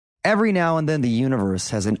Every now and then, the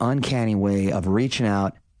universe has an uncanny way of reaching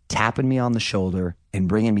out, tapping me on the shoulder, and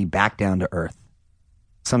bringing me back down to earth.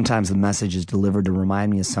 Sometimes the message is delivered to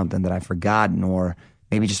remind me of something that I've forgotten, or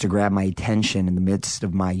maybe just to grab my attention in the midst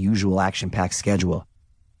of my usual action-packed schedule.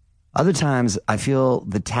 Other times, I feel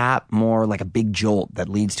the tap more like a big jolt that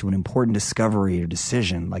leads to an important discovery or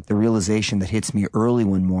decision, like the realization that hits me early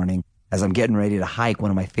one morning as I'm getting ready to hike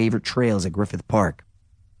one of my favorite trails at Griffith Park.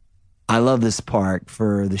 I love this park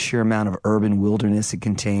for the sheer amount of urban wilderness it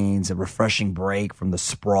contains, a refreshing break from the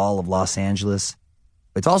sprawl of Los Angeles.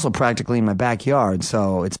 It's also practically in my backyard,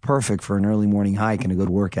 so it's perfect for an early morning hike and a good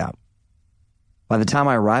workout. By the time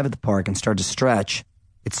I arrive at the park and start to stretch,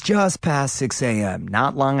 it's just past 6 a.m.,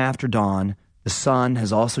 not long after dawn. The sun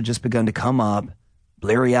has also just begun to come up.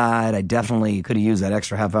 Bleary-eyed, I definitely could have used that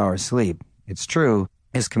extra half hour of sleep. It's true,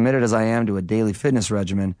 as committed as I am to a daily fitness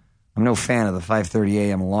regimen, I'm no fan of the 5:30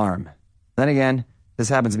 a.m. alarm. Then again, this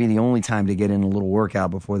happens to be the only time to get in a little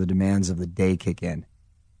workout before the demands of the day kick in.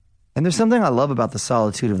 And there's something I love about the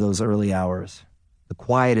solitude of those early hours. The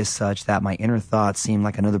quiet is such that my inner thoughts seem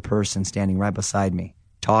like another person standing right beside me,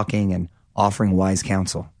 talking and offering wise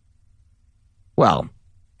counsel. Well,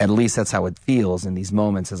 at least that's how it feels in these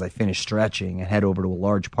moments as I finish stretching and head over to a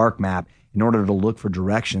large park map in order to look for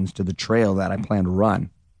directions to the trail that I plan to run.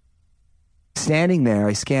 Standing there,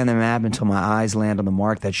 I scan the map until my eyes land on the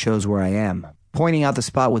mark that shows where I am, pointing out the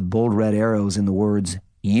spot with bold red arrows and the words,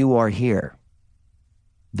 "You are here."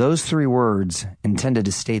 Those 3 words, intended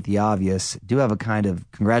to state the obvious, do have a kind of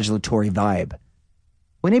congratulatory vibe.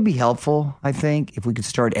 Wouldn't it be helpful, I think, if we could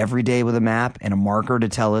start every day with a map and a marker to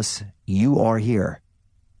tell us, "You are here"?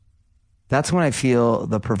 That's when I feel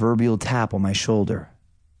the proverbial tap on my shoulder.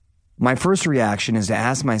 My first reaction is to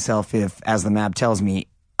ask myself if, as the map tells me,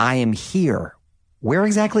 I am here. Where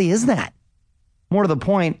exactly is that? More to the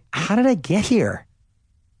point, how did I get here?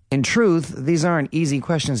 In truth, these aren't easy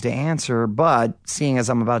questions to answer, but seeing as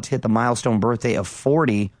I'm about to hit the milestone birthday of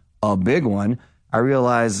 40, a big one, I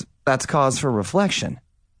realize that's cause for reflection.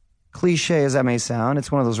 Cliche as that may sound,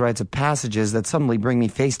 it's one of those rites of passages that suddenly bring me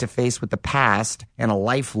face to face with the past and a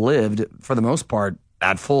life lived, for the most part,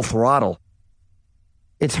 at full throttle.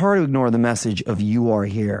 It's hard to ignore the message of "you are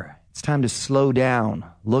here." It's time to slow down,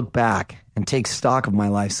 look back, and take stock of my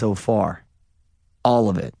life so far. All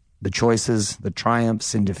of it. The choices, the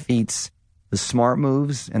triumphs and defeats, the smart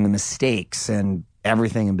moves and the mistakes, and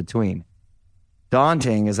everything in between.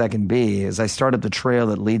 Daunting as that can be, as I start up the trail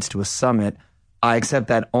that leads to a summit, I accept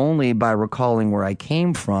that only by recalling where I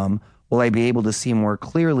came from will I be able to see more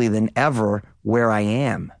clearly than ever where I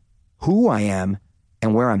am, who I am,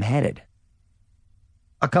 and where I'm headed.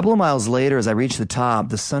 A couple of miles later, as I reach the top,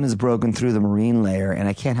 the sun has broken through the marine layer, and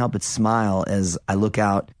I can't help but smile as I look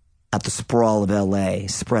out at the sprawl of LA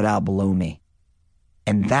spread out below me.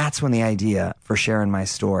 And that's when the idea for sharing my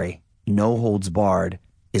story, no holds barred,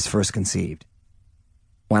 is first conceived.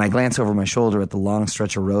 When I glance over my shoulder at the long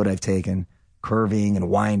stretch of road I've taken, curving and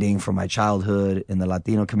winding from my childhood in the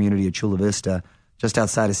Latino community of Chula Vista, just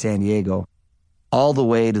outside of San Diego, all the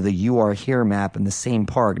way to the "You Are Here" map in the same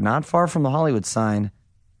park, not far from the Hollywood sign,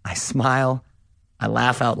 I smile, I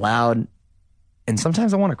laugh out loud, and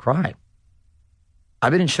sometimes I want to cry.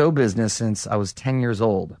 I've been in show business since I was 10 years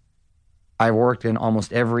old. I worked in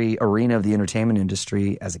almost every arena of the entertainment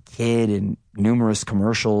industry as a kid in numerous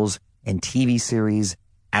commercials and TV series,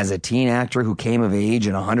 as a teen actor who came of age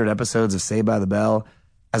in 100 episodes of Saved by the Bell,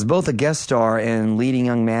 as both a guest star and leading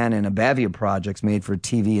young man in a bevy of projects made for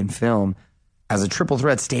TV and film, as a triple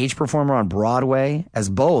threat stage performer on Broadway, as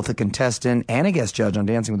both a contestant and a guest judge on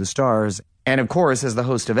Dancing with the Stars, and of course as the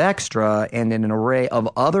host of Extra and in an array of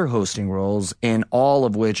other hosting roles, in all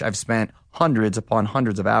of which I've spent hundreds upon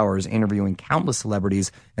hundreds of hours interviewing countless celebrities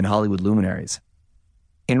and Hollywood luminaries.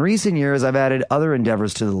 In recent years, I've added other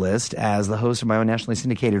endeavors to the list as the host of my own nationally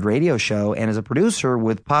syndicated radio show and as a producer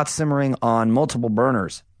with pots simmering on multiple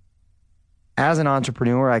burners. As an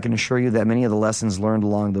entrepreneur, I can assure you that many of the lessons learned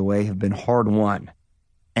along the way have been hard-won.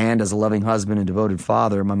 And as a loving husband and devoted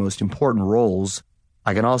father, my most important roles,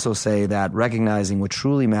 I can also say that recognizing what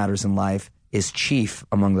truly matters in life is chief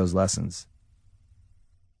among those lessons.